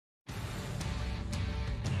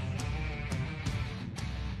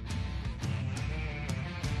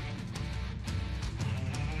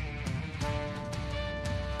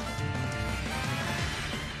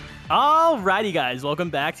Alrighty guys, welcome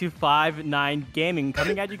back to 5-9 Gaming,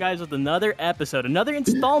 coming at you guys with another episode, another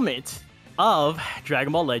installment of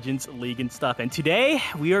Dragon Ball Legends League and Stuff. And today,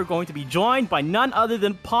 we are going to be joined by none other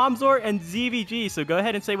than p0mz0r and ZVG, so go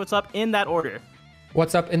ahead and say what's up in that order.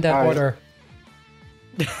 What's up in that order?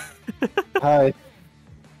 Hi.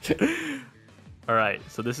 Alright,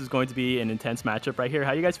 so this is going to be an intense matchup right here.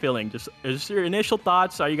 How are you guys feeling? Just your initial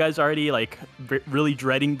thoughts? Are you guys already like really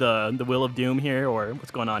dreading the Will of Doom here, or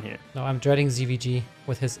what's going on here? No, I'm dreading ZVG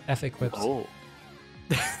with his F equips. Oh.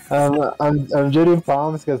 I'm dreading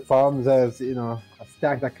p0mz because p0mz has, you know, a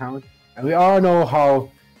stacked account, and we all know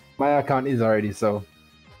how my account is already, so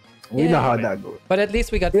we know how that goes. But at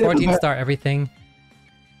least we got 14-star everything.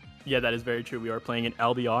 Yeah, that is very true. We are playing an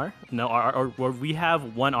LBR. No, or we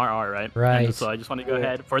have one RR, right? Right. And so I just want to go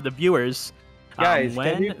ahead for the viewers. Guys,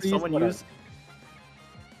 when someone use...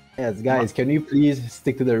 Yes, guys, can you please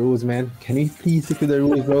stick to the rules, man? Can you please stick to the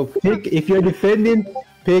rules, bro? Pick, if you're defending,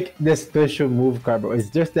 pick the special move card, bro.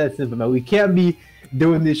 It's just that simple, man. We can't be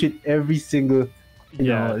doing this shit every single, you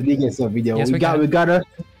know, League and Stuff video. Yes, we gotta.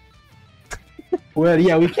 Well,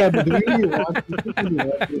 yeah, we can't be doing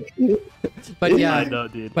it. But yeah, I know,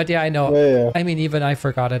 dude. But yeah, I know. Yeah. I mean, even I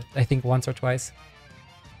forgot it, I think once or twice.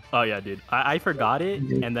 Oh yeah, dude. I forgot it,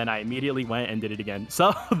 and then I immediately went and did it again.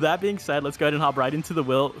 So that being said, let's go ahead and hop right into the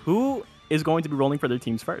will. Who is going to be rolling for their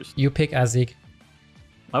teams first? You pick Azig.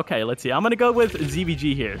 Okay, let's see. I'm gonna go with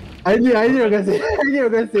ZVG here. I knew you were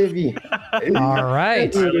gonna say me. All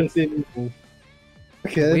right.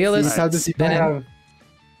 Okay, Wheel is The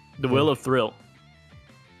Will of Thrill.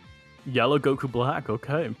 Yellow Goku Black.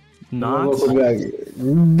 Okay. Not.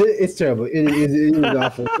 It's terrible. It is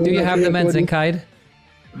awful. Do you have the Menzenkide?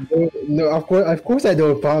 No, of course I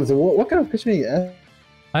don't, p0mz. What kind of question are you asking?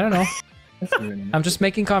 I don't know. I'm just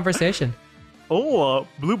making conversation. Oh,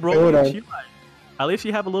 Blue Broly. At least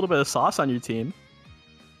you have a little bit of sauce on your team.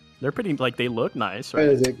 They're pretty, like, they look nice, right?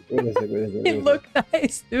 Wait a sec. They look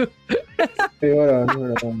nice, dude. Hey,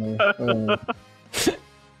 hold on.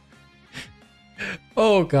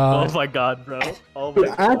 Oh god. Oh my god, bro. Oh my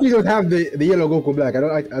god. I actually don't have the yellow Goku Black. I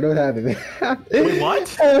don't have it. Wait,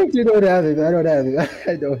 what? I actually don't have it.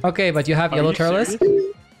 I don't. Okay, but you have Yellow Turles?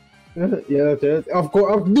 Yellow Turles. Of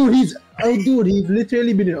course. Dude, he's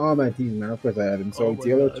literally been in all my teams, man. Of course I have him. So it's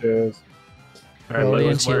Yellow Turles. Alright, Broly and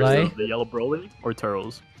where's Chile. the yellow Broly or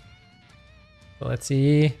Turles? So let's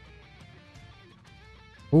see.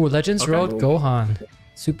 Ooh, Legends Road Gohan.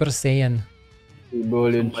 Super Saiyan.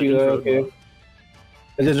 Broly and Chile, okay.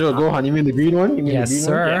 Legends Road Gohan, you mean the green one? Yes,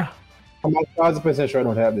 sir. I'm 1,000% sure I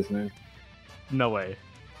don't have this, man. No way.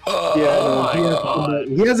 Yeah,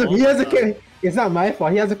 he has a. It's not my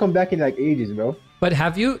fault. He hasn't come back in like ages, bro. But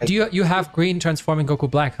have you? Do you have green transforming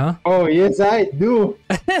Goku Black, huh? Oh yes, I do.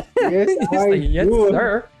 Yes, yes,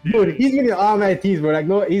 sir. Dude, he's been in all my teams, bro. Like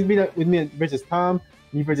no, he's been with me versus Tom,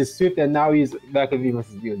 me versus Swift, and now he's back with me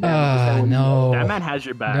versus you. No. That man has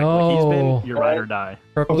your back. No. Like, he's been your ride or die.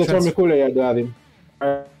 Purple From cooler, yeah, I do have him.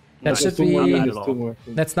 That should be.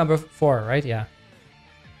 That's number 4, right? Yeah.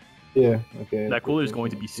 Yeah. Okay. That cooler is going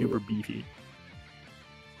to be super beefy.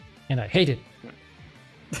 And I hate it.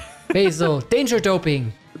 Basil, danger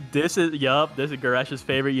doping. This is Goresh's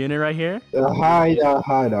favorite unit right here. Hide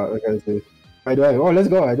out. Okay, I do have. Oh, let's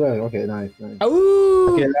go. I do have. Okay, nice.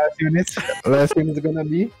 Ooh. Okay, last unit is gonna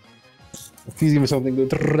be. Please give me something good.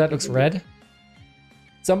 That looks red.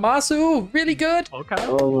 Zamasu, really good. Okay.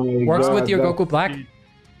 Oh my Works God, with your Goku Black. Dude,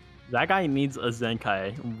 that guy needs a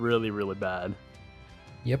Zenkai really, really bad.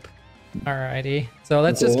 Yep. Alrighty. So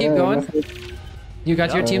let's just keep going. You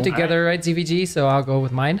got your team together, right, ZVG? So I'll go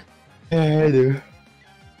with mine. Yeah, I do.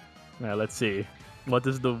 Alright, let's see. What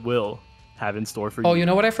does the Will have in store for you? Oh, you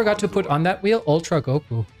know what I forgot to put on that wheel? Ultra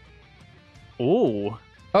Goku. Oh.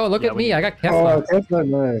 Oh, look at me. I got Kefla. Oh, Kefla,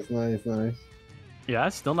 nice. Yeah,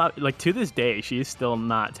 it's still not, like, to this day, she's still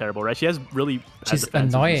not terrible, right? She has really... She's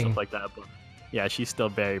defenses annoying. And stuff like that, but yeah, she's still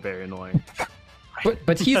very, very annoying.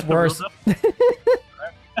 But he's worse.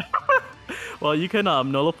 Well, you can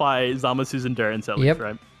nullify Zamasu's endurance at least,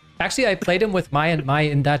 right? Actually, I played him with Mai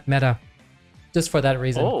in that meta. Just for that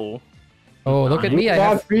reason. Oh. Oh, look at me. I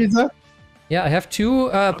have Frieza? Yeah, I have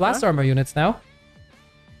 2 blast armor units now.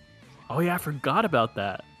 Oh yeah, I forgot about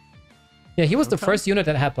that. Yeah, he was the first unit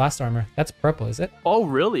that had blast armor. That's purple, is it? Oh,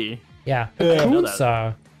 really? Yeah.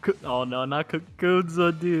 Kunza. Oh no, not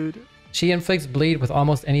Kunza, dude. She inflicts bleed with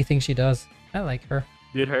almost anything she does. I like her.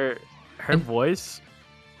 Dude, her voice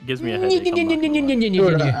gives me a headache.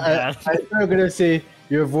 Dude, I thought you were gonna say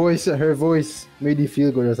her voice made you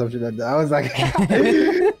feel good or something like that. I was like,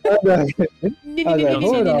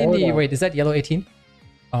 Wait, is that yellow 18?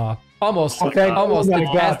 Almost. Okay. Almost. Oh my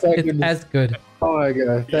God, It's as good. Oh my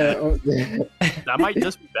god. That might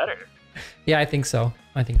just be better. Yeah, I think so.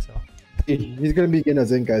 He's gonna be getting a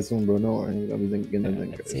Zenkai soon, bro. No worry. He's gonna be getting a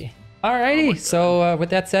Zenkai. Let's see. Alrighty. So with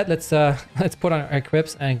that said, let's put on our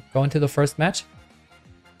equips and go into the first match.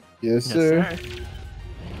 Yes, sir.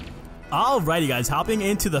 Alrighty guys, hopping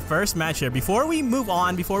into the first match here. Before we move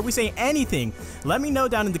on, before we say anything, let me know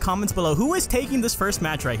down in the comments below who is taking this first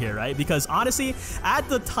match right here, right? Because honestly, at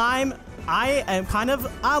the time, I am kind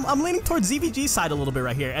of, I'm leaning towards ZVG's side a little bit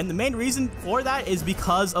right here. And the main reason for that is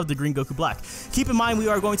because of the Green Goku Black. Keep in mind, we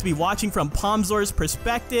are going to be watching from p0mz0r's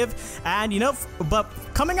perspective. And, you know, but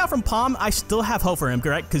coming out from p0m, I still have hope for him,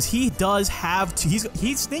 correct? Because he does have,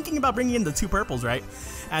 he's thinking about bringing in the 2 purples, right?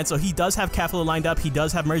 And so he does have Kefla lined up. He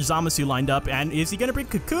does have Merge Zamasu lined up. And is he going to bring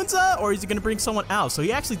Kakunza or is he going to bring someone else? So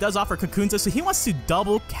he actually does offer Kakunza. So he wants to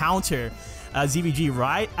double counter ZVG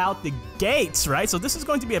right out the gates, right? So this is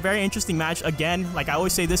going to be a very interesting match. Again, like I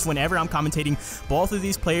always say this whenever I'm commentating, both of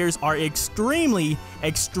these players are extremely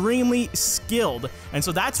skilled. And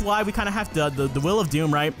so that's why we kind of have the Will of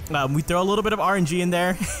Doom, right? We throw a little bit of RNG in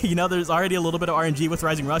there. You know, there's already a little bit of RNG with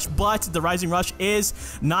Rising Rush, but the Rising Rush is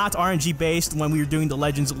not RNG based when we were doing the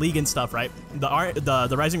Legends League and stuff, right?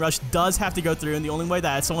 The Rising Rush does have to go through, and the only way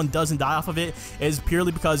that someone doesn't die off of it is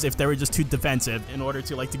purely because if they were just too defensive in order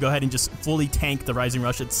to to go ahead and just fully tank the Rising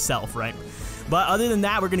Rush itself, right? But other than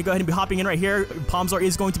that, we're going to go ahead and be hopping in right here. p0mz0r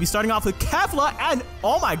is going to be starting off with Kefla, and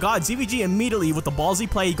oh my god, ZVG immediately with the ballsy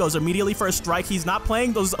play, he goes immediately for a strike. He's not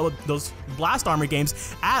playing those blast armor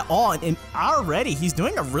games at all, and already he's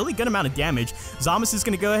doing a really good amount of damage. Zamas is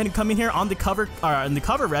going to go ahead and come in here on the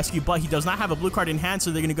cover rescue, but he does not have a blue card in hand, so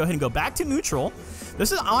they're going to go ahead and go back to neutral.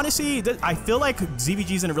 This is honestly, I feel like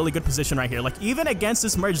ZVG's in a really good position right here. Like, even against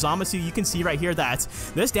this Merge Zamasu, you can see right here that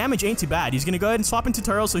this damage ain't too bad. He's going to go ahead and swap into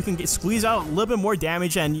Turles so he can squeeze out a little bit more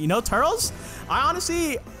damage. And, you know, Turles, I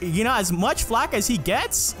honestly, you know, as much flack as he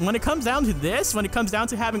gets, when it comes down to this, when it comes down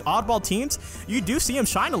to having oddball teams, you do see him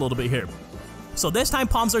shine a little bit here. So this time,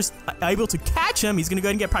 p0mz0r's able to catch him. He's going to go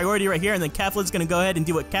ahead and get priority right here, and then Kefla's going to go ahead and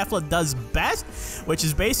do what Kefla does best, which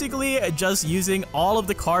is basically just using all of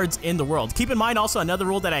the cards in the world. Keep in mind also another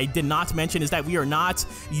rule that I did not mention is that we are not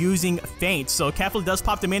using feint. So Kefla does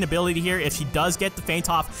pop the main ability here. If she does get the feint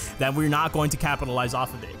off, then we're not going to capitalize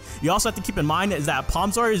off of it. You also have to keep in mind is that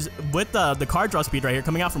p0mz0r is with the card draw speed right here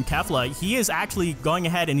coming out from Kefla. He is actually going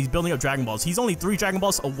ahead and he's building up Dragon Balls. He's only 3 Dragon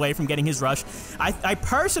Balls away from getting his rush. I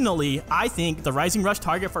personally think the Rising Rush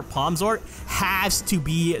target for p0mz0r has to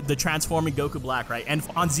be the transforming Goku Black, right? And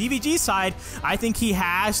on ZVG's side, I think he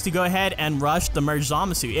has to go ahead and rush the Merge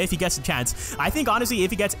Zamasu if he gets a chance. I think, honestly,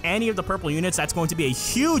 if he gets any of the purple units, that's going to be a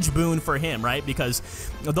huge boon for him, right? Because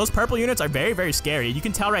those purple units are very scary. You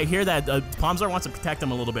can tell right here that p0mz0r wants to protect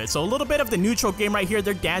them a little bit. So a little bit of the neutral game right here.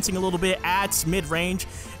 They're dancing a little bit at mid-range.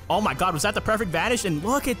 Oh my god, was that the perfect vanish? And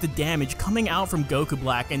look at the damage coming out from Goku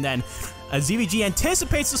Black. And then ZVG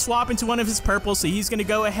anticipates the swap into one of his purples, so he's going to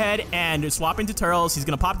go ahead and swap into Turles. He's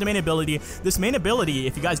going to pop the main ability. This main ability,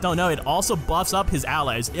 if you guys don't know, it also buffs up his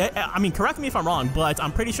allies. I mean, correct me if I'm wrong, but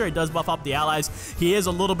I'm pretty sure it does buff up the allies. He is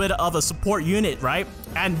a little bit of a support unit, right?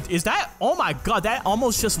 And is that, oh my god, that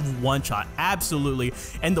almost just one-shot. Absolutely.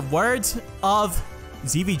 In the words of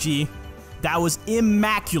ZVG, that was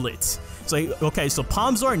immaculate. So, okay, so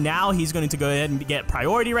p0mz0r now, he's going to go ahead and get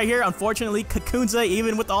priority right here. Unfortunately, Kakunza,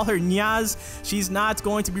 even with all her nyas, she's not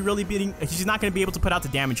going to be she's not going to be able to put out the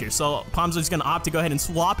damage here. So p0mz0r is going to opt to go ahead and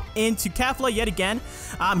swap into Kefla yet again.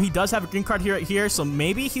 He does have a green card here, so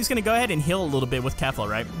maybe he's going to go ahead and heal a little bit with Kefla,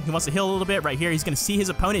 right? He wants to heal a little bit right here. He's going to see his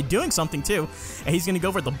opponent doing something too, and he's going to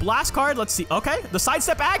go for the blast card. Let's see. Okay, the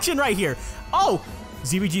sidestep action right here. Oh,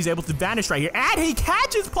 ZVG is able to vanish right here, and he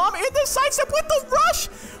catches p0m in the sidestep with the rush.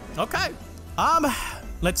 Okay,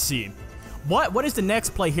 let's see. What is the next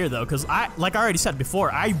play here though? Because like I already said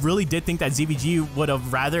before, I really did think that ZVG would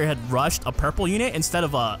have rather had rushed a purple unit instead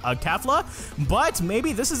of a Kefla, but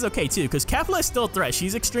maybe this is okay too, because Kefla is still a threat.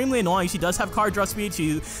 She's extremely annoying. She does have card draw speed.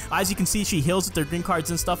 As you can see, she heals with her green cards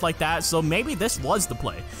and stuff like that. So maybe this was the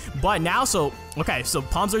play. But now, okay, so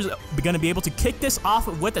p0mz0r's going to be able to kick this off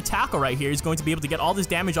with a tackle right here. He's going to be able to get all this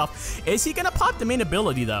damage off. Is he going to pop the main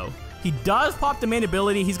ability though? He does pop the main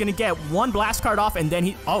ability. He's going to get one blast card off, and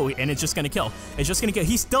then and it's just going to kill. It's just going to kill.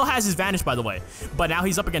 He still has his vanish, by the way, but now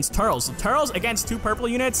he's up against Turles. So Turles against 2 purple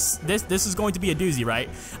units, this is going to be a doozy, right?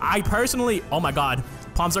 I personally, oh my god,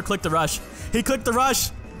 p0mz0r clicked the rush. He clicked the rush.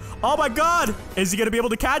 Oh my god, is he going to be able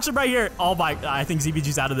to catch him right here? Oh my, I think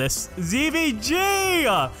ZVG's out of this. ZVG!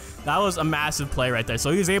 That was a massive play right there.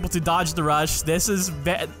 So he was able to dodge the rush. This is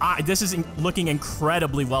looking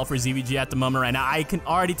incredibly well for ZVG at the moment right now. I can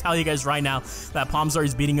already tell you guys right now that p0mz0r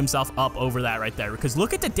is beating himself up over that right there. Because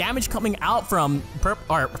look at the damage coming out from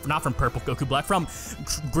not from purple Goku Black, from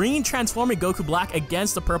green transforming Goku Black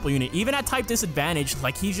against the purple unit. Even at type disadvantage,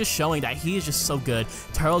 like he's just showing that he is just so good.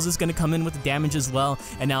 Turtles is gonna come in with the damage as well.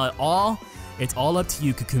 And now it's all up to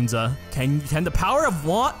you, p0mz0r. Can the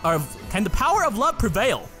power of love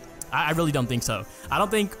prevail? I really don't think so. I don't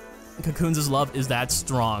think p0mz0r's love is that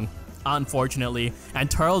strong, unfortunately. And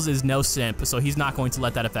Turtles is no simp, so he's not going to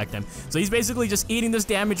let that affect him. So he's basically just eating this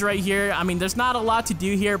damage right here. I mean, there's not a lot to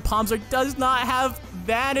do here. p0mz0r does not have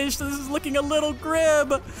Vanish. This is looking a little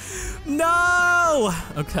grim. No!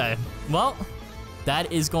 Okay, well,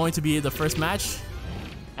 that is going to be the first match.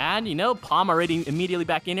 And, you know, p0m already immediately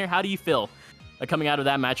back in here. How do you feel coming out of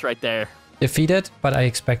that match right there? Defeated, but I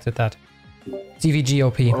expected that. ZVG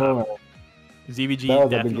OP. Oh, ZVG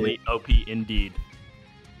definitely OP indeed.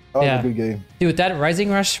 that was Yeah. a good game. Dude, that Rising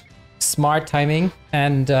Rush, smart timing.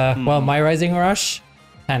 And, well, my Rising Rush,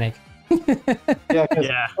 panic. Yeah,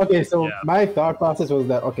 Yeah. Okay, so Yeah. my thought process was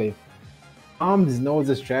that, okay, p0mz0r knows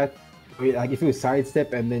the strat. Like, if you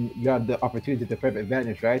sidestep and then you have the opportunity to perfect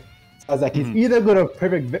vanish, right? So I was like, he's either gonna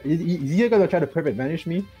try to perfect vanish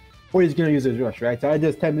me, or he's gonna use his rush, right? So I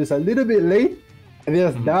just timed this a little bit late, and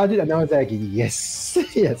then just dodged it, and I was like, yes,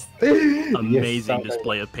 yes. Amazing Yes,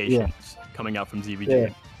 display of patience coming out from ZVG. Yeah.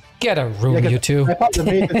 Get a room, Yeah, 'cause you two. I thought the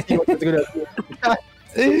main to see what was gonna do.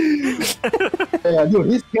 Yeah, dude,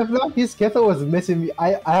 his Kefla was missing me.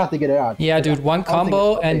 I have to get it out. Yeah, dude, one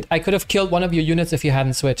combo, okay. and I could have killed one of your units if you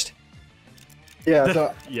hadn't switched. Yeah,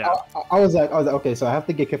 so Yeah. I was like, okay, so I have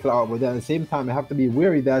to get Kefla out, but then at the same time, I have to be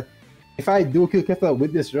wary that if I do kill Kefla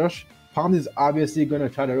with this rush, p0mz0r is obviously gonna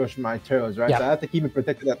try to rush my turtles, right? Yeah. So I have to keep him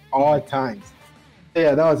protected at all times.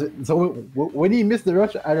 Yeah, that was it. So when he missed the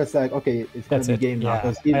rush, I was like, okay, it's gonna That's be it. game now. Yeah.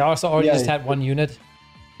 'cause he- I also already yeah, just had one unit,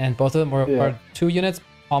 and both of them were Yeah. or 2 units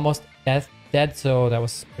almost dead, so that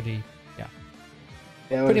was pretty, yeah,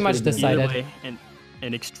 it pretty was much pretty good. decided. Either way,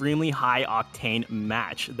 an extremely high octane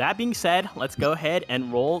match. That being said, let's go ahead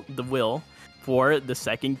and roll the wheel for the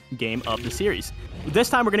second game of the series. This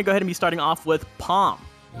time we're gonna go ahead and be starting off with p0m.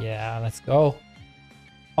 Yeah, let's go.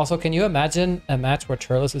 Also, can you imagine a match where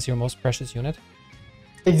Turles is your most precious unit?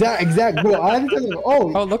 Exact, bro.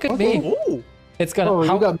 Oh, look at okay. me. Ooh. It's gonna. Oh,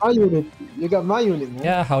 how, you got my unit. You got my unit, man.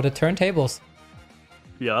 yeah, how to turntables.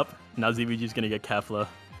 Yup. Now ZVG's gonna get Kefla.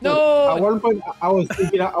 No! At one point, I was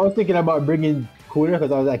thinking about bringing Cooler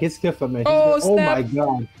because I was like, his Kefla, man. Oh, Oh snap. my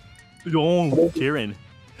god. Oh, Kieran.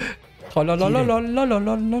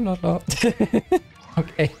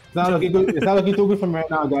 Okay. It's not looking good. It's not looking too good for me right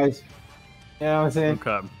now, guys. You know what I'm saying?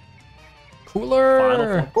 Okay.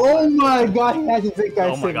 Cooler! Oh my god, he has his Zenkai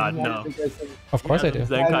Oh my 7. god, He has no. his Zenkai 7. Of course I do.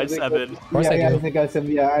 Zenkai 7. Of course yeah, I do. His Zenkai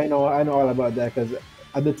 7. Yeah, I know all about that because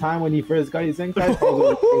at the time when he first got his Zenkai, I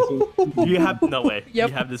was like, You have no way. Yep.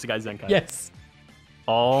 You have this guy's Zenkai. Yes.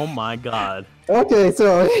 Oh my god. okay,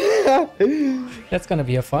 so That's gonna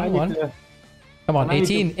be a I fun need one. to- Come on, I need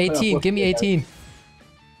to 18, put up 18, with give me that. 18.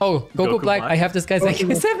 Oh, Goku Goku Black, Black? I have this guy's Goku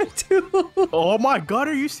Zenkai 7 too. Oh my god,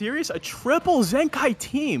 are you serious? A triple Zenkai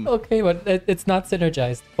team. Okay, but it's not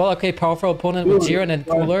synergized. Well, okay, powerful opponent with Dude, Jiren and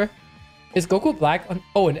why- Cooler. Is Goku Black on...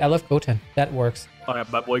 Oh, and LF Goten. That works.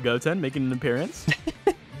 Alright, my boy Goten making an appearance.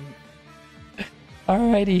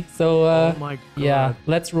 Alrighty, so Oh my god. yeah,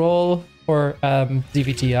 let's roll for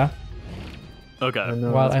ZVG, yeah? Okay. I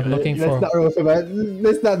know. While I'm looking for... Let's not roll for that.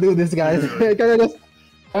 Let's not do this, guys. Can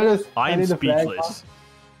I I am need the flag speechless.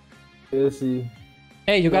 Let's see.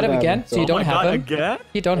 Hey, you got him Don't have again, him, so you Oh don't my have god, him. again?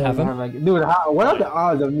 You don't have him. Dude, what are the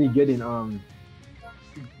odds of me getting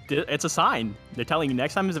It's a sign. They're telling you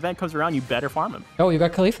next time this event comes around, you better farm him. Oh, you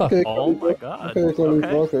got Khalifa. Oh my god. Okay.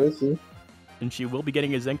 Okay. Let's see. And she will be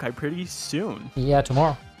getting a Zenkai pretty soon. Yeah,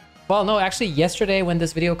 tomorrow. Well, no, actually, yesterday when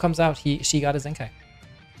this video comes out, she got a Zenkai.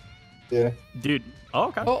 Yeah. Dude. Oh,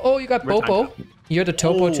 okay. Oh, you got We're Popo. timed You're the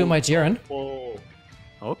Topo to Oh. my Jiren. Oh.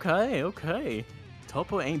 Okay.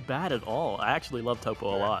 Topo ain't bad at all. I actually love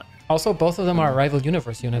Topo a lot. Also, both of them are rival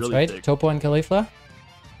universe units, Really right? thick. Topo and Caulifla.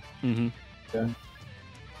 Mm-hmm. Yeah.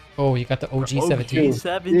 Oh, you got the OG 17. OG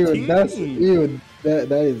 17.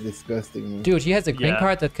 That is disgusting. Man. Dude, he has a green Yeah.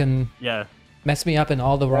 card that can Yeah. mess me up in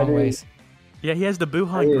all the wrong is- ways. Yeah, he has the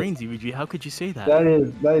Buhan That is- green ZVG. How could you say that? That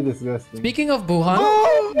is disgusting. Speaking of Buhan,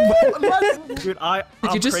 Dude, I'm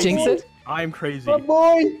you just crazy. jinx it? I'm crazy. My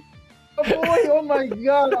boy! Oh my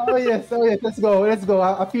god! Oh yes! Let's go! I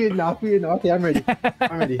feel it now. Okay, I'm ready.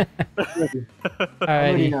 alrighty.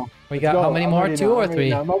 now. We got how many more? 2 or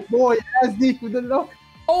 3? My boy, as deep with the lock.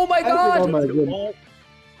 Oh my Oh god! my goodness.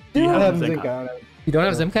 Do you have Zenkai? You don't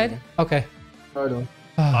have Zenkai? Okay. Pardon.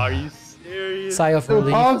 Are you serious? Sigh of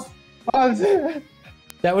relief. Poms.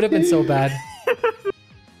 That would have been so bad.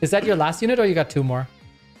 Is that your last unit or you got 2 more?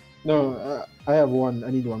 No, I have one.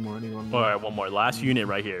 I need one more. All right, one more. Last unit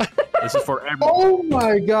right here. This is for everyone. Oh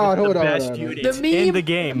my god, hold on. Best unit The meme. in the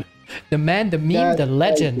game. The man, the meme, the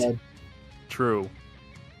legend. True.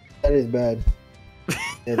 That is bad.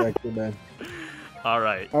 It's actually bad. All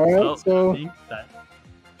right. So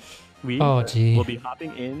we will be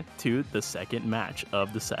hopping into the second match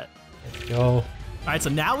of the set. Let's go. All right, so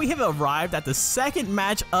now we have arrived at the second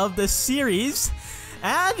match of the series.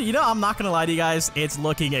 And, you know, I'm not going to lie to you guys, it's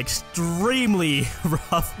looking extremely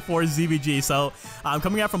rough for ZVG. So,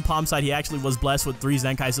 coming out from Palm's side, he actually was blessed with 3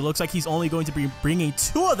 Zenkais. It looks like he's only going to be bringing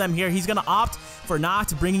 2 of them here. He's going to opt for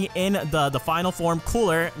not bringing in the final form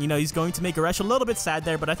cooler. You know, he's going to make goresh a little bit sad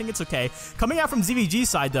there, but I think it's okay. Coming out from ZVG's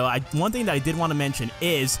side, though, one thing that I did want to mention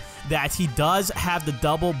is that he does have the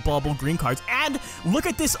double bubble green cards. And look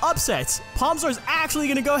at this upset. p0mz0r is actually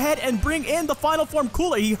going to go ahead and bring in the final form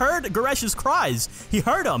cooler. He heard goresh's cries. He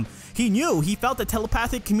heard him. He knew. He felt the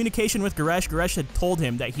telepathic communication with goresh. Goresh had told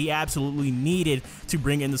him that he absolutely needed to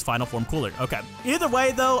bring in this final form cooler. Okay. Either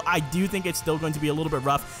way, though, I do think it's still going to be a little bit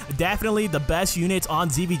rough. Definitely the best units on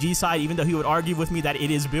ZVG side, even though he would argue with me that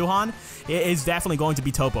it is Buhan, it is definitely going to be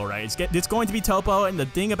Topo, right? It's going to be Topo, and the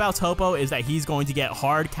thing about Topo is that he's going to get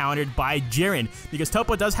hard countered by Jiren, because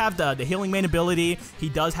Topo does have the healing main ability. He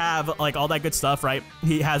does have, like, all that good stuff, right?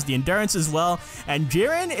 He has the endurance as well, and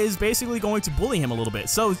Jiren is basically going to bully him a little bit.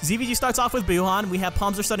 So ZVG starts off with Buhan. We have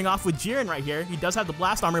p0mz0r starting off with Jiren right here. He does have the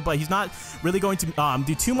blast armor, but he's not really going to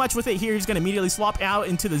do too much with it here. He's going to immediately swap out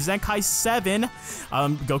into the Zenkai 7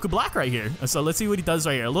 Goku Black right here. So let's see what he does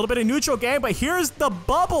right here. A little bit of neutral game, but here's the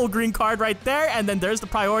bubble green card right there, and then there's the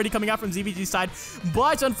priority coming out from ZVG's side.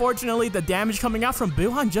 But unfortunately, the damage coming out from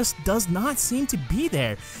Buhan just does not seem to be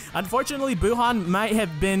there. Unfortunately, Buhan might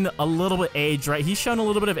have been a little bit aged, right? He's shown a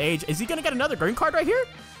little bit of age. Is he going to get another green card right here?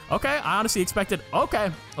 Okay, I honestly expected,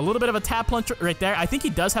 okay, a little bit of a tap punch right there. I think he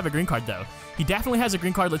does have a green card, though. He definitely has a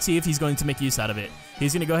green card. Let's see if he's going to make use out of it.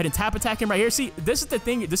 He's going to go ahead and tap attack him right here. See, this is the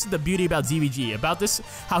thing. This is the beauty about ZVG. About this,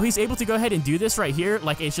 how he's able to go ahead and do this right here.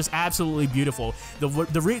 Like, it's just absolutely beautiful. The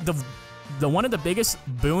one of the biggest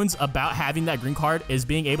boons about having that green card is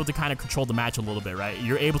being able to kind of control the match a little bit, right?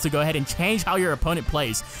 You're able to go ahead and change how your opponent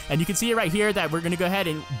plays. And you can see it right here that we're going to go ahead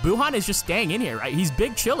and Buhan is just staying in here, right? He's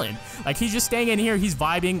big chilling. Like, he's just staying in here. He's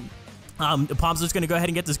vibing. p0mz0r is going to go ahead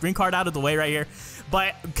and get this green card out of the way right here.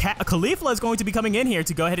 But Khalifa is going to be coming in here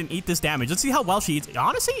to go ahead and eat this damage. Let's see how well she eats.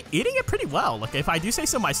 Honestly, eating it pretty well. Like, if I do say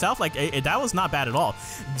so myself, like, that was not bad at all.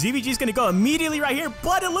 ZVG is going to go immediately right here,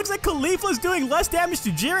 but it looks like Khalifa is doing less damage to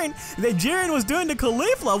Jiren than Jiren was doing to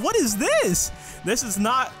Khalifa. What is this? This is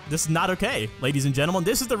not okay, ladies and gentlemen.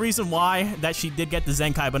 This is the reason why that she did get the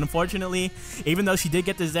Zenkai, but unfortunately, even though she did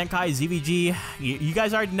get the Zenkai, ZVG, you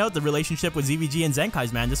guys already know the relationship with ZVG and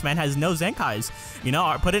Zenkais, man. This man has no Zenkais. You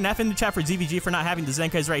know, put an F in the chat for ZVG for not having the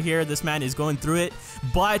Zenkais right here. This man is going through it,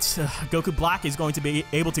 but Goku Black is going to be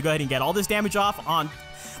able to go ahead and get all this damage off on...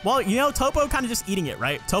 Well, you know, Topo kind of just eating it,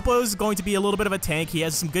 right? Topo's going to be a little bit of a tank. He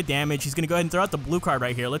has some good damage. He's going to go ahead and throw out the blue card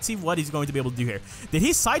right here. Let's see what he's going to be able to do here. Did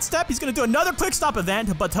he sidestep? He's going to do another quick stop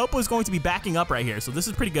event, but Topo is going to be backing up right here. So this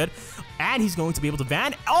is pretty good. And he's going to be able to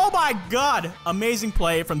van. Oh my god! Amazing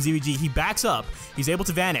play from ZVG. He backs up. He's able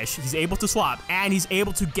to vanish. He's able to swap. And he's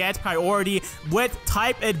able to get priority with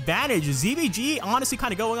type advantage. ZVG honestly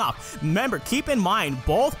kind of going off. Remember, keep in mind,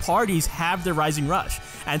 both parties have their Rising Rush.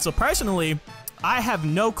 And so personally, I have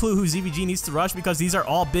no clue who ZVG needs to rush because these are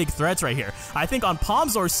all big threats right here. I think on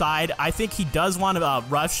p0mz0r's side, I think he does want to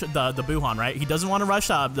rush the Buhan, right? He doesn't want to rush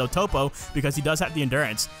the Topo because he does have the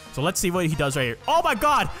endurance. So let's see what he does right here. Oh my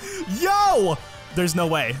god! Yo! There's no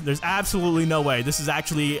way. There's absolutely no way. This is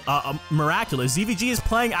actually miraculous. ZVG is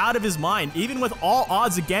playing out of his mind. Even with all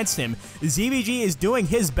odds against him, ZVG is doing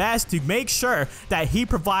his best to make sure that he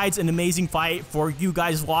provides an amazing fight for you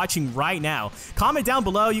guys watching right now. Comment down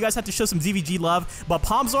below. You guys have to show some ZVG love. But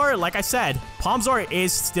p0mz0r, like I said, p0mz0r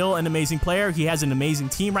is still an amazing player. He has an amazing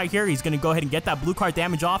team right here. He's going to go ahead and get that blue card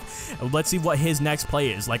damage off. Let's see what his next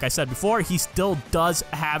play is. Like I said before, he still does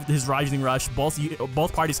have his Rising Rush.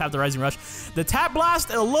 Both parties have the Rising Rush. The tap blast,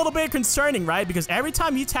 a little bit concerning, right? Because every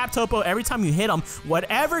time you tap Topo, every time you hit him,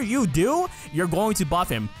 whatever you do, you're going to buff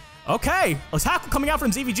him. Okay, attack coming out from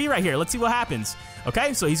ZVG right here. Let's see what happens.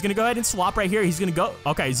 Okay, so he's going to go ahead and swap right here. He's going to go...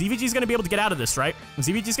 Okay, ZVG is going to be able to get out of this, right?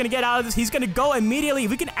 ZVG is going to get out of this. He's going to go immediately.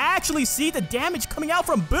 We can actually see the damage coming out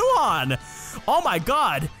from Buhan. Oh my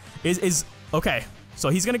god. Okay. So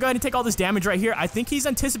he's going to go ahead and take all this damage right here. I think he's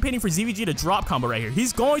anticipating for ZVG to drop combo right here.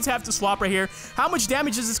 He's going to have to swap right here. How much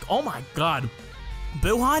damage is this? Oh my god.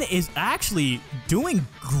 Buhan is actually doing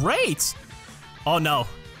great. Oh no.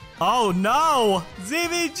 Oh no.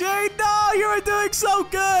 ZVG, no, you are doing so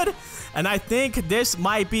good. And I think this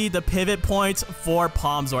might be the pivot point for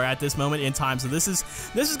p0mz0r at this moment in time. So this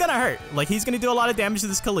is gonna hurt. Like, he's gonna do a lot of damage to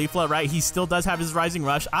this Caulifla, right? He still does have his Rising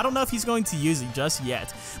Rush. I don't know if he's going to use it just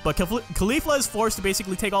yet. But Caulifla is forced to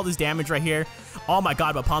basically take all this damage right here. Oh my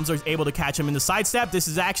god, but p0mz0r is able to catch him in the sidestep. This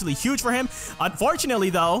is actually huge for him. Unfortunately,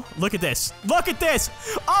 though, look at this. Look at this.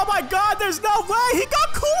 Oh my god, there's no way. He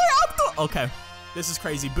got cooler up the... Okay. This is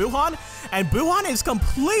crazy. Buhan, and Buhan is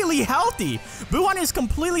completely healthy. Buhan is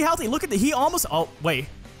completely healthy. Look at the, he almost, oh, wait,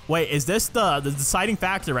 is this the deciding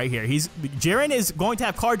factor right here? Jiren is going to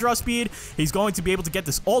have card draw speed. He's going to be able to get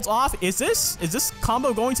this ult off. Is this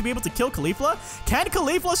combo going to be able to kill Caulifla? Can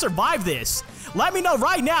Caulifla survive this? Let me know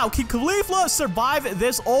right now. Can Caulifla survive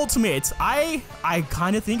this ultimate? I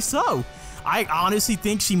kind of think so. I honestly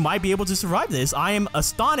think she might be able to survive this. I am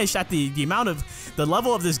astonished at the amount of, the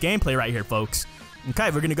level of this gameplay right here, folks.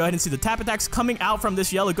 Okay, we're going to go ahead and see the tap attacks coming out from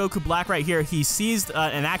this yellow Goku Black right here. He sees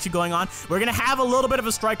an action going on. We're going to have a little bit of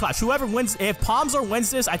a strike clash. Whoever wins, if p0mz0r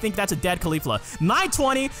wins this, I think that's a dead Caulifla.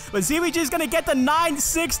 920, but ZVG is going to get the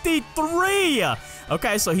 963.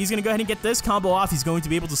 Okay, so he's going to go ahead and get this combo off. He's going to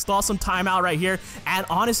be able to stall some time out right here. And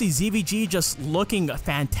honestly, ZVG just looking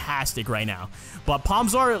fantastic right now. But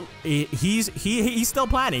p0mz0r, he's still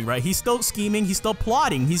planning, right? He's still scheming. He's still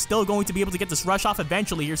plotting. He's still going to be able to get this rush off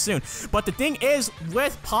eventually here soon. But the thing is,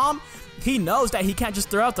 with Pom, he knows that he can't just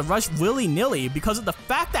throw out the rush willy-nilly because of the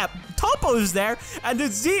fact that Topo is there, and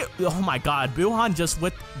the oh my god, Buhan just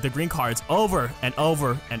with the green cards over and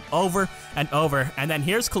over and over and over. And then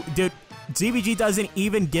here's, dude, ZVG doesn't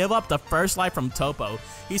even give up the first life from Topo.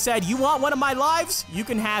 He said, you want one of my lives? You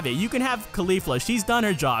can have it. You can have Caulifla. She's done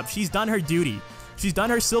her job. She's done her duty. She's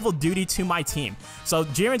done her civil duty to my team. So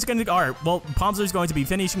Jiren's going to, or well, p0mz0r is going to be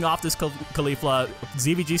finishing off this Caulifla.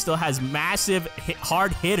 ZVG still has massive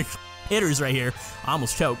hard hitters right here. I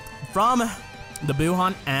almost choked. From the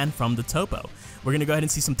Buhan and from the Topo. We're going to go ahead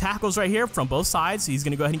and see some tackles right here from both sides. He's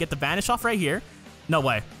going to go ahead and get the vanish off right here. No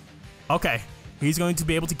way. Okay. He's going to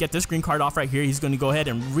be able to get this green card off right here. He's going to go ahead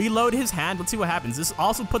and reload his hand. Let's see what happens. This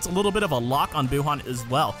also puts a little bit of a lock on Buhan as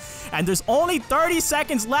well. And there's only 30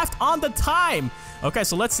 seconds left on the time. Okay,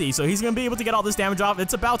 so let's see. So he's going to be able to get all this damage off.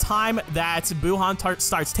 It's about time that Buhan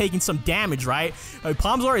starts taking some damage, right?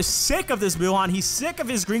 p0mz0r is sick of this Buhan. He's sick of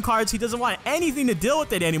his green cards. He doesn't want anything to deal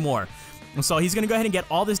with it anymore. So he's going to go ahead and get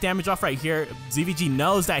all this damage off right here. ZVG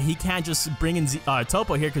knows that he can't just bring in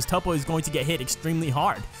Topo here because Topo is going to get hit extremely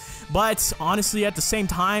hard. But honestly, at the same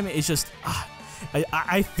time, it's just...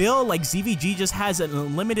 I feel like ZVG just has an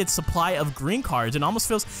unlimited supply of green cards and almost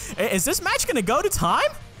feels... Is this match going to go to time?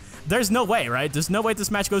 There's no way, right? There's no way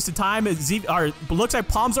this match goes to time. Looks like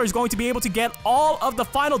p0mz0r is going to be able to get all of the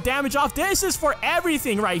final damage off. This is for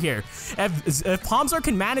everything right here. If p0mz0r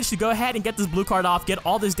can manage to go ahead and get this blue card off, get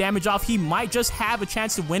all this damage off, he might just have a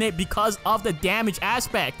chance to win it because of the damage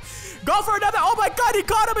aspect. Go for another. Oh my god, he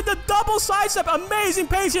caught him in the double sidestep. Amazing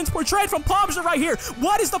patience portrayed from p0mz0r right here.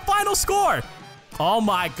 What is the final score? Oh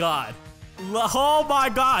my god. Oh my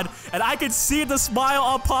god. And I can see the smile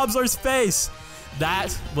on p0mz0r's face.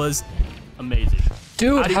 That was amazing.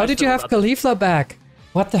 Dude, how did you have Caulifla back?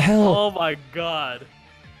 What the hell? Oh my god.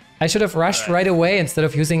 I should have rushed right away instead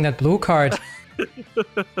of using that blue card.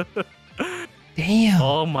 Damn.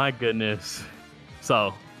 Oh my goodness.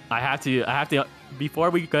 So, I have to, before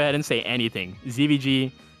we go ahead and say anything,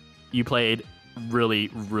 ZVG, you played really,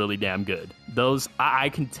 really damn good. Those, I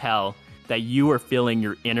can tell that you were feeling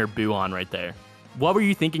your inner Buhan right there. What were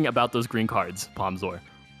you thinking about those green cards, p0mz0r?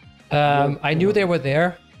 I knew they were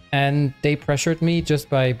there, and they pressured me just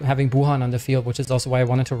by having Buhan on the field, which is also why I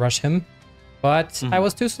wanted to rush him. But I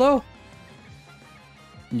was too slow.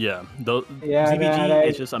 Yeah, ZVG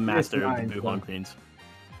is just a master of the Buhan greens.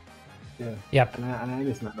 Yeah. Yep. And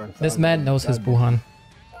this man knows his Buhan.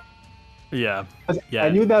 Yeah. I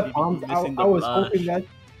knew that p0mz0r.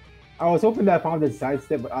 I was hoping that p0mz0r did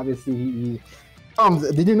sidestep, but obviously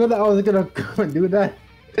did you know that I was gonna go and do that?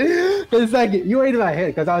 It's like you were in my head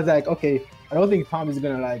because I was like, okay, I don't think p0mz0r is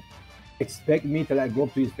gonna like expect me to like go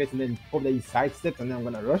up to his face and then hope that he sidesteps and then I'm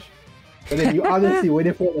gonna rush. But then you obviously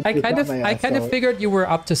waited for it. I kind of figured you were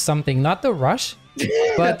up to something, not the rush,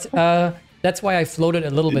 but that's why I floated a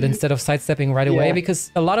little bit instead of sidestepping right away,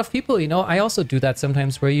 because a lot of people, you know, I also do that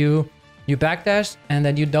sometimes where you backdash and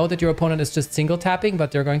then you know that your opponent is just single tapping,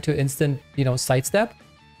 but they're going to instant, you know, sidestep.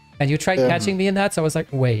 And you tried catching me in that, so I was like,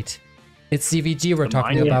 wait, It's ZVG we're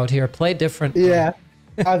talking mind about here. Play different. Yeah.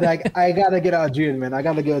 I was like, I gotta get out Jiren, man. I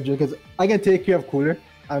gotta get out Jiren because I can take care of Cooler.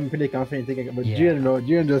 I'm pretty confident taking it, but Jiren, bro,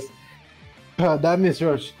 Jiren just that miss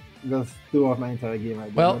rush just threw off my entire game. Right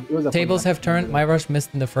there. Well, It was a fun tables match. have turned. My rush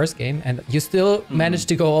missed in the first game, and you still managed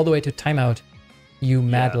to go all the way to timeout. You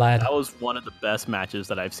mad lad. That was one of the best matches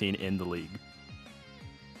that I've seen in the league.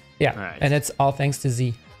 Yeah, Alright. and it's all thanks to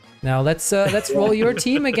Z. Now let's roll your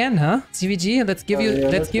team again, huh? ZVG, let's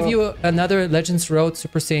give you another Legends Road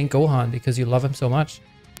Super Saiyan Gohan because you love him so much.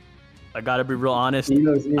 I gotta be real honest. He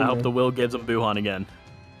loves me, I hope man. the Will gives him Buhan again.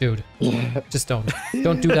 Dude, just don't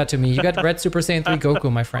do that to me. You got Red Super Saiyan 3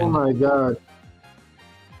 Goku, my Oh friend. my god.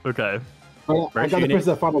 Okay. I Right, got the Shooting.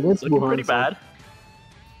 first fight against Looking Wuhan, pretty so- bad.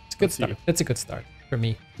 It's a good Let's see. start. It's a good start for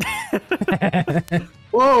me.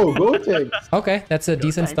 Whoa, go tanks. Okay, that's a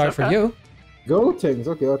decent thanks, start for okay. you. Go tanks.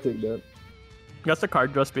 Okay, I'll take that. Got the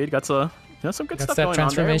card draw speed. Got some good That's stuff that going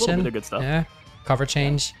on there. A little transformation. bit of good stuff. Yeah, cover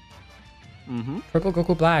change. Mm-hmm. Purple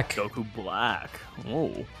Goku Black. Goku Black.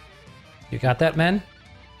 Oh. You got that, man?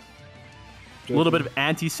 A little bit of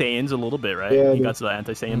anti-Saiyans, a little bit, right? Yeah, You dude. got the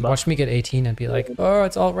anti-Saiyan buff. Watch me get 18 and be like, oh,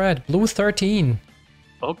 it's all red. Blue 13.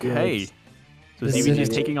 Okay. Yes. So This ZVG is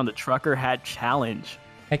is- taking on the Trucker Hat Challenge.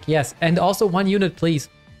 Heck yes. And also 1 unit, please.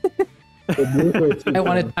 I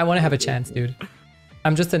want to have a chance, dude.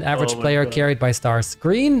 I'm just an average Oh my player God. carried by stars.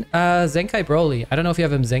 Green, Zenkai Broly. I don't know if you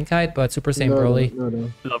have him Zenkai, but Super Saiyan Broly. No.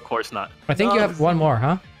 No, of course not. I think you No, have one more,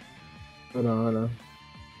 huh? Hold on.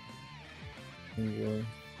 Yeah.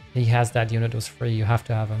 He has that unit. It was free. You have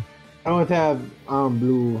to have him. I want to have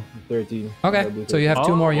blue 13. Okay, Blue so you have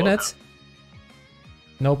 2 Oh, more okay. units.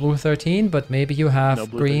 No blue 13, but maybe you have No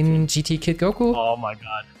blue green GT Kid Goku. Oh my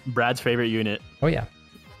god. Brad's favorite unit. Oh yeah.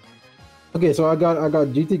 Okay, so I got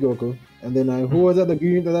GT Goku, and then who was that the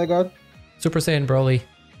green that I got? Super Saiyan Broly.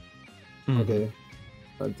 Hmm. Okay,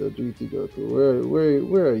 that's the GT Goku.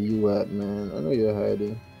 Where are you at, man? I know you're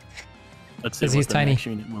hiding. Let's see 'Cause what he's the tiny. next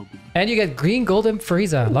unit will be. And you get green Golden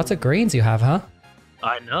Frieza. Lots of greens you have, huh?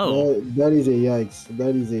 I know. That is a yikes.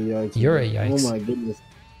 That is a yikes. You're a man. yikes. Oh my goodness.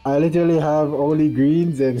 I literally have only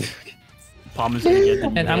greens and Palm is gonna get the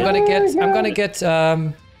And I'm gonna get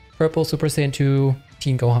purple Super Saiyan 2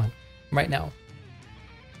 Teen Gohan right now.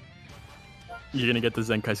 You're gonna get the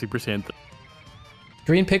Zenkai Super Saiyan.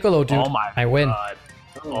 Green Piccolo, dude. Oh my I win. god.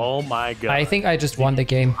 Oh my god. I think I just won the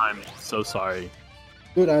game. I'm so sorry.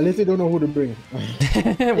 dude, I literally don't know who to bring.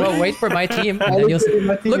 Well, wait for my team, and then you'll see.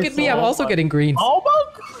 My team Look is at me, so I'm also fun. getting greens. Oh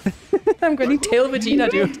my god. I'm getting Tail Vegeta,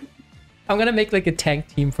 dude. I'm gonna make like a tank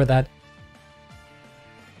team for that.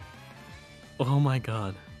 Oh my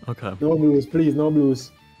god. Okay. No blues, please, no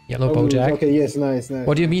blues. Yellow No blues. Bojack. Okay, yes, nice.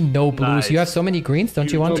 What do you mean no blues? You Nice. have so many greens,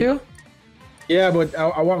 don't you want to? Yeah, but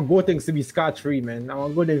I want Gotenks to be scotch-free, man. I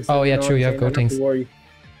want Gotenks. Oh, yeah, know true, what you I'm have saying? I don't Gotenks. to worry.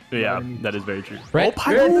 Yeah, that is very true. Red.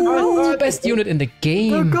 Oh, Ooh, Python. best unit in the the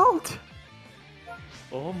game. goat.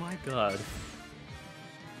 Oh my god.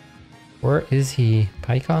 Where is he?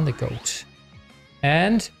 Pycon the goat.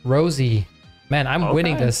 And Rosie. Man, I'm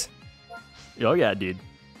winning Okay. this. Oh yeah, dude.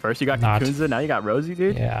 First you got Not. Kakunza, now you got Rosie,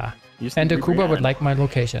 dude. Yeah. You just And need to Akuba would rebrand. like my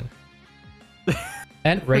location.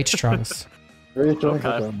 And Rage Trunks. Very strong.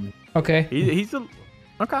 Okay. Okay. He's a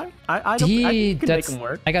okay. I can make That's him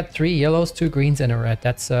work. I got 3 yellows, 2 greens, and a red.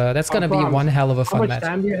 That's gonna be Promise. one hell of a How fun much match.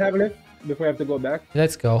 time do you have left before I have to go back?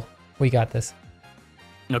 Let's go. We got this.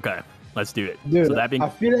 Okay, let's do it. Dude, So that being I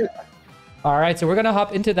feel like All right, so we're gonna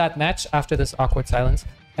hop into that match after this awkward silence,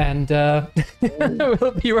 and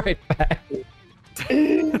we'll be right back.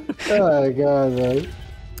 oh my god, man.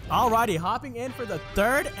 Alrighty, hopping in for the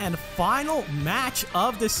third and final match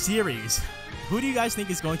of the series. Who do you guys think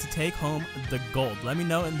is going to take home the gold? Let me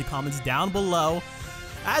know in the comments down below.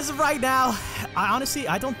 As of right now, I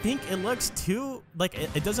don't think it looks too, like,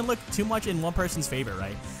 it doesn't look too much in one person's favor,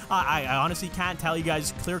 right? I honestly can't tell you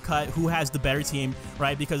guys clear cut who has the better team,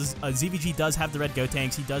 right? Because ZVG does have the red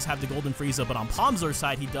Gotenks, he does have the Golden Frieza, but on p0mz0r's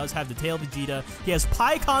side, he does have the Tail Vegeta. He has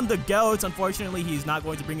Pycon the Goat. Unfortunately, he's not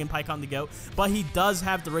going to bring in Pycon the Goat, but he does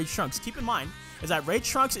have the Rage Trunks. Keep in mind, is that Rage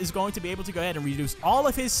Trunks is going to be able to go ahead and reduce all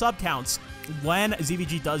of his sub counts when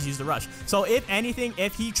ZVG does use the rush. So if anything,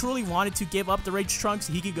 if he truly wanted to give up the Rage Trunks,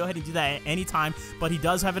 he could go ahead and do that at any time, but he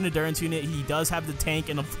does have an endurance unit. He does have the tank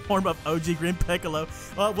in the form of OG Green Piccolo.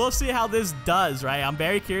 We'll see how this does, right? I'm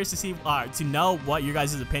very curious to see, to know what your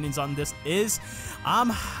guys' opinions on this is.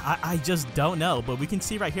 I just don't know, but we can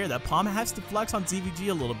see right here that p0m has to flex on ZVG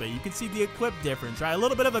a little bit. You can see the equip difference, right? A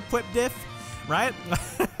little bit of equip diff, right?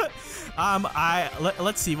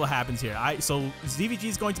 Let's see what happens here. So ZVG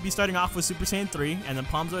is going to be starting off with Super Saiyan 3, and then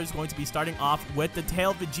p0mz0r is going to be starting off with the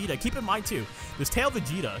Tail Vegeta. Keep in mind too, this Tail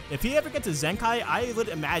Vegeta, if he ever gets a Zenkai, I would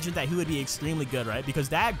imagine that he would be extremely good, right? Because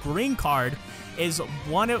that green card is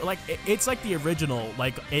one of, like, it's like the original,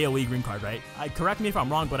 like, AoE green card, right? Correct me if I'm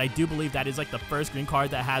wrong, but I do believe that is like the first green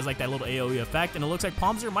card that has like that little AoE effect, and it looks like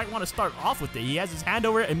p0mz0r might want to start off with it. He has his hand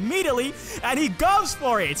over it immediately, and he goes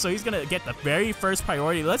for it. So he's gonna get the very first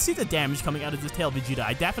priority. Let's see the damage coming out of this Tail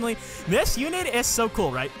Vegeta. This unit is so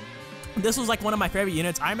cool, right? This was like one of my favorite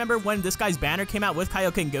units. I remember when this guy's banner came out with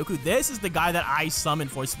Kaioken Goku, this is the guy that I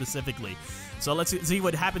summoned for specifically. So let's see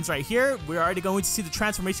what happens right here. We're already going to see the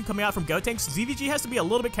transformation coming out from Gotenks. ZVG has to be a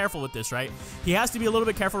little bit careful with this, right? He has to be a little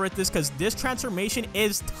bit careful with this because this transformation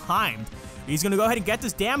is timed. He's going to go ahead and get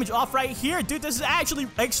this damage off right here. Dude, this is actually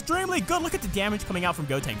extremely good. Look at the damage coming out from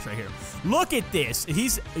Gotenks right here. Look at this.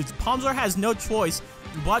 p0mz0r has no choice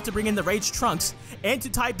but to bring in the Rage Trunks and to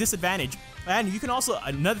type disadvantage. And you can also,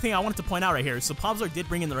 another thing I wanted to point out right here, so p0mz0r did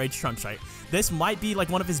bring in the Rage Trunks, right? This might be like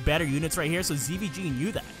one of his better units right here, so ZVG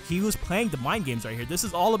knew that. He was playing the mind games right here. This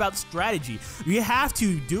is all about strategy. You have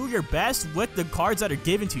to do your best with the cards that are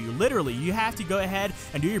given to you. Literally, you have to go ahead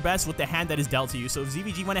and do your best with the hand that is dealt to you. So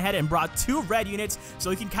ZVG went ahead and brought 2 red units so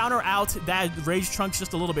he can counter out that Rage Trunks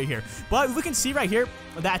just a little bit here. But we can see right here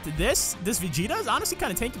that this Vegeta is honestly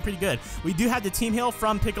kind of tanking pretty good. We do have the team heal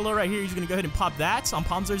from Piccolo right here. He's going to go ahead and pop that on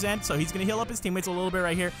p0mz0r's end, so he's going to heal up his teammates a little bit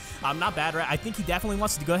right here. Not bad, right? I think he definitely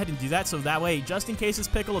wants to go ahead and do that, so that way, just in case his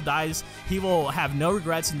Piccolo dies, he will have no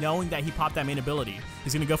regrets knowing that he popped that main ability.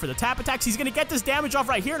 He's going to go for the tap attacks. He's going to get this damage off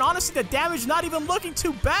right here, and honestly, the damage not even looking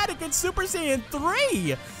too bad against Super Saiyan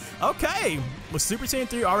 3. Okay, with Super Saiyan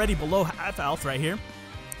 3 already below half health right here.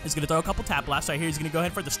 He's going to throw a couple tap blasts right here. He's going to go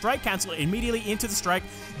ahead for the strike cancel immediately into the strike,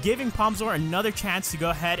 giving p0mz0r another chance to go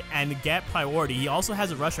ahead and get priority. He also has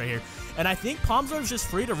a rush right here. And I think p0mz0r is just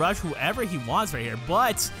free to rush whoever he wants right here.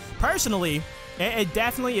 But personally, it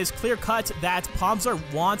definitely is clear cut that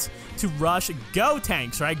p0mz0r wants to rush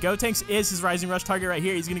Gotenks, right? Gotenks is his Rising Rush target right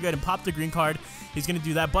here. He's going to go ahead and pop the green card. He's going to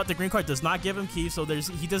do that, but the green card does not give him key, so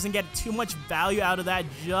he doesn't get too much value out of that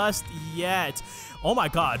just yet. Oh my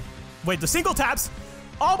god. Wait, the single taps.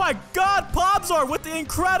 Oh my god, p0mz0r with the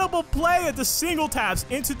incredible play of the single taps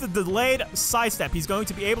into the delayed sidestep. He's going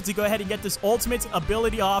to be able to go ahead and get this ultimate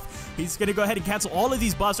ability off. He's going to go ahead and cancel all of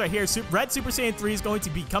these buffs right here. Red Super Saiyan 3 is going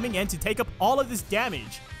to be coming in to take up all of this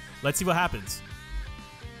damage. Let's see what happens.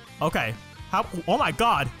 Okay. Oh my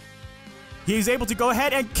god. He's able to go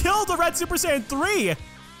ahead and kill the Red Super Saiyan 3.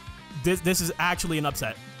 This is actually an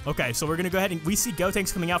upset. Okay, so we're going to go ahead and we see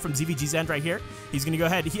Gotenks coming out from ZVG's end right here. He's going to go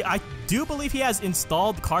ahead. I do believe he has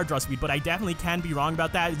installed card draw speed, but I definitely can be wrong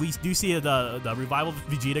about that. We do see the revival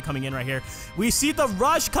Vegeta coming in right here. We see the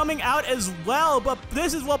rush coming out as well, but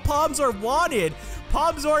this is what p0mz0r wanted.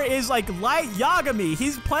 p0mz0r is like light Yagami.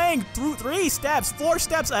 He's playing through 3 steps, 4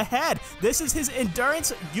 steps ahead. This is his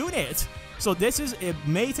endurance unit. So it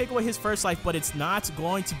may take away his first life, but it's not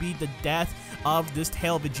going to be the death of this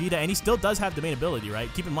Tail Vegeta, and he still does have the main ability,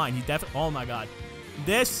 right? Keep in mind, he definitely, oh my god.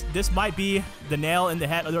 This might be the nail in the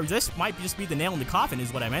head, or this might just be the nail in the coffin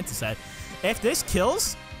is what I meant to say. If this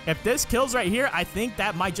kills right here, I think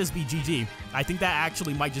that might just be GG. I think that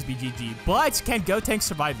actually might just be GG. But can Gotenks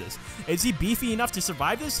survive this? Is he beefy enough to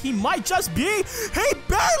survive this? He might just be. He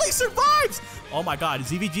barely survives! Oh my god,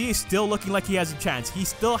 ZVG is still looking like he has a chance. He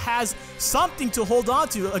still has something to hold on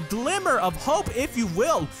to, a glimmer of hope, if you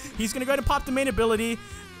will. He's gonna go ahead and pop the main ability.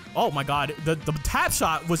 Oh my god, the tap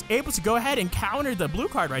shot was able to go ahead and counter the blue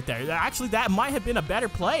card right there. Actually, that might have been a better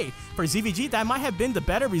play for ZVG. That might have been the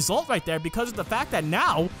better result right there because of the fact that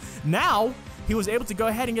now he was able to go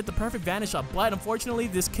ahead and get the perfect vanish shot. But unfortunately,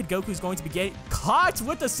 this Kid Goku is going to be getting caught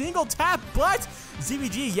with a single tap. But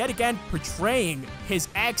ZVG yet again portraying his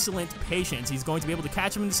excellent patience. He's going to be able to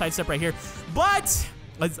catch him in the sidestep right here. But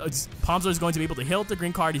p0mz0r is going to be able to heal the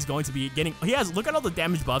green card. He's going to be getting, look at all the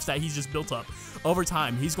damage buffs that he's just built up over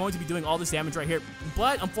time. He's going to be doing all this damage right here.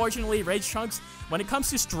 But unfortunately, Rage Trunks, when it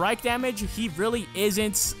comes to strike damage, he really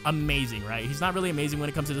isn't amazing, right? He's not really amazing when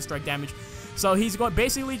it comes to the strike damage. So he's going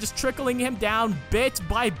basically just trickling him down bit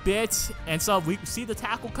by bit. And so we see the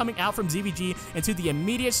tackle coming out from ZVG into the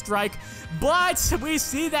immediate strike. But we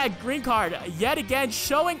see that green card yet again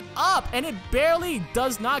showing up. And it barely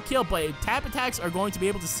does not kill. But tap attacks are going to be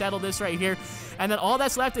able to settle this right here. And then all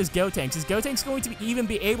that's left is Gotenks. Is Gotenks going to even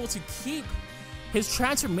be able to keep his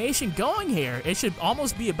transformation going here? It should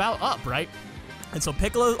almost be about up, right? And so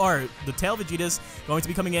Piccolo, or the tail Vegeta's going to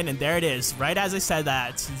be coming in, and there it is. Right as I said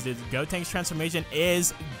that, the Gotenks transformation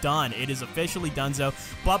is done. It is officially donezo.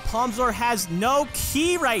 But p0mz0r has no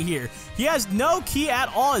key right here. He has no key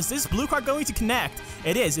at all. Is this blue card going to connect?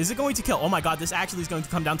 It is. Is it going to kill? Oh my god, this actually is going to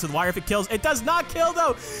come down to the wire if it kills. It does not kill,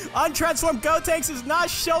 though. Untransformed Gotenks is not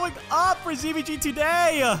showing up for ZVG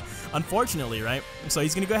today. Unfortunately, right? So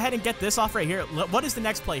he's going to go ahead and get this off right here. What is the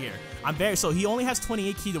next play here? So he only has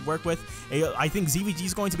 28 key to work with. I think ZVG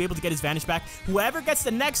is going to be able to get his Vanish back. Whoever gets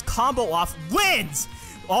the next combo off wins.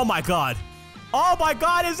 Oh my god. Oh my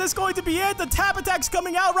god, is this going to be it? The tap attack's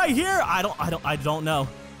coming out right here. I don't know.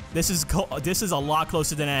 This is a lot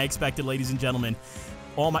closer than I expected, ladies and gentlemen.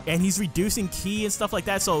 Oh my, and he's reducing key and stuff like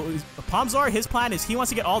that. So p0mz0r, his plan is he wants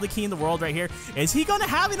to get all the key in the world right here. Is he going to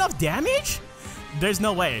have enough damage? There's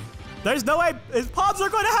no way. There's no way. Is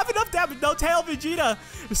p0mz0r going to have enough damage? No, tail Vegeta.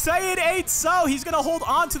 Say it ain't so. He's going to hold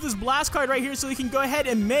on to this blast card right here so he can go ahead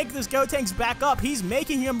and make this Gotenks back up. He's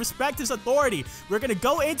making him respect his authority. We're going to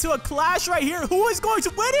go into a clash right here. Who is going to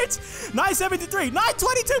win it? 973,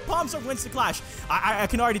 922. p0mz0r wins the clash. I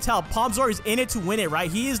can already tell. p0mz0r is in it to win it, right?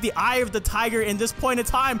 He is the eye of the tiger in this point in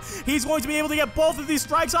time. He's going to be able to get both of these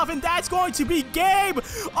strikes off, and that's going to be game.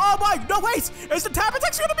 Oh my, no wait. Is the tap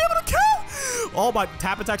attacks going to be able to kill? Oh my,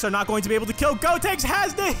 tap attacks are not going to be able to kill. Gotenks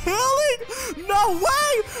has the healing. No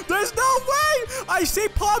way. There's no way! I see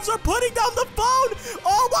p0mz0r putting down the phone!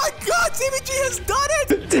 Oh my god! ZVG has done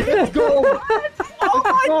it! Let's go! Oh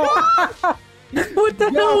my god! What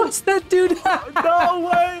the hell was that, dude? No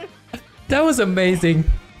way! That was amazing.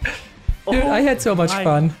 Dude, I had so much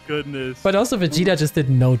fun. Goodness. But also Vegeta just did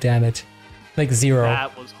no damage. Like 0.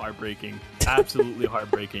 That was heartbreaking. Absolutely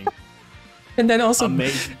heartbreaking. And then also,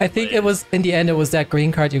 Amazing I think play. it was, in the end, it was that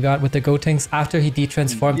green card you got with the Gotenks after he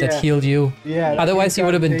detransformed that healed you. Yeah. Otherwise, he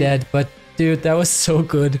would have been dead. But, dude, that was so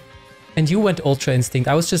good. And you went Ultra Instinct.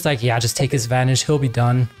 I was just like, yeah, just take his Vanish. He'll be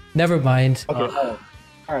done. Never mind. Okay.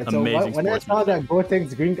 Alright, so when I saw that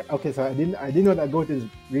Gotenks green card, okay, so I didn't know that Gotenks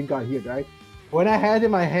green card healed, right? When I had it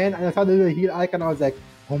in my hand and I saw the little heal icon, I was like,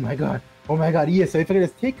 oh my god, yes. So if I can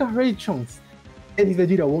just take out Ray Chunks, and his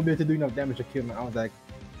Vegeta won't be able to do enough damage to kill me. I was like,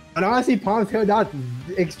 and honestly, p0mz0r held out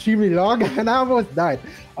extremely long, and I almost died.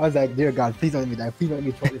 I was like, dear God, please don't let me die. Please don't let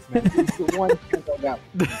me throw this, man. Please, one chance on that.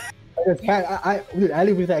 I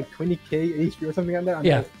live with like 20k HP or something like that.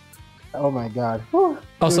 Yeah. Oh my God.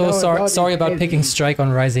 Also, Dude, sorry about picking Strike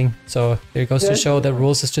on Rising. So there goes to show that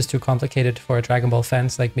rules is just too complicated for Dragon Ball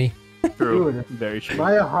fans like me. True. Dude, very true.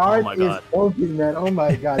 My heart my is God. pumping, man. Oh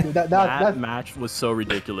my God. Dude, that match was so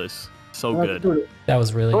ridiculous. So good. Dude, That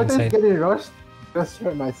was really insane. Getting rushed just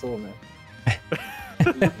hurt my soul, man.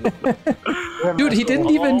 Dude, he didn't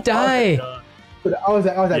even die. Dude, I was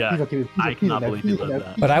like, Yeah, I cannot believe you did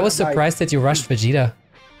that. But I was surprised that you rushed Vegeta.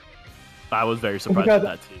 I was very surprised Because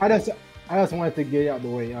at that too. I just wanted to get it out of the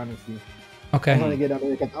way, honestly. Okay. I wanted to get it out of the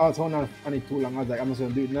way because I was holding on it too long. I was like, I'm just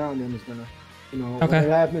gonna do it now, and then I'm just gonna, you know, Okay. what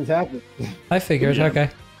happens, happens. I figured, Yeah. okay.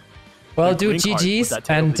 Well, The dude, green card with GG's, that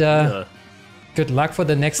tail and Vegeta. good luck for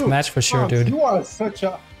the next Dude, match for sure, p0mz, dude. You are such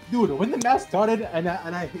a dude. When the match started and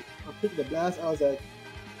I picked the blast, I was like,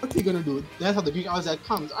 what's he gonna do? That's how the green. I was like,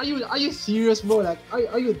 p0mz, are you serious, bro? Like,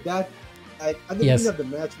 are you that? Like, at the beginning of the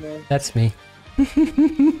match, man. That's me.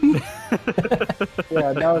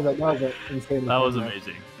 Yeah, that was insane. That was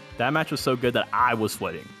amazing. That match was so good that I was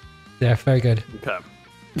sweating. Yeah, very good. Okay.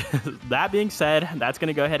 That being said, that's going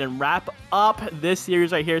to go ahead and wrap up this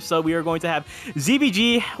series right here. So we are going to have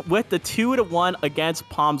ZVG with the 2-1 against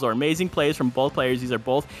p0mz0r. Amazing plays from both players. These are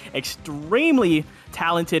both extremely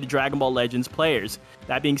talented Dragon Ball Legends players.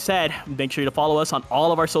 That being said, make sure to follow us on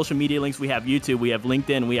all of our social media links. We have YouTube, we have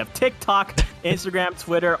LinkedIn, we have TikTok, Instagram,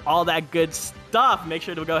 Twitter, all that good stuff. Make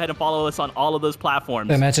sure to go ahead and follow us on all of those platforms.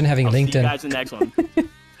 Imagine having I'll LinkedIn. See you guys in the next one.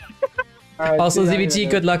 Right, Also, ZVG,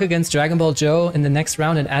 good luck against Dragon Ball Joe in the next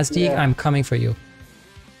round, and Asdi, I'm coming for you.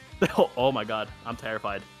 Oh my God, I'm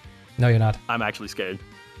terrified. No, you're not. I'm actually scared.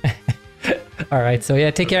 All right, so yeah,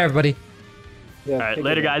 take care, everybody. Yeah, All right, take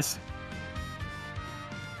later, it, man. guys.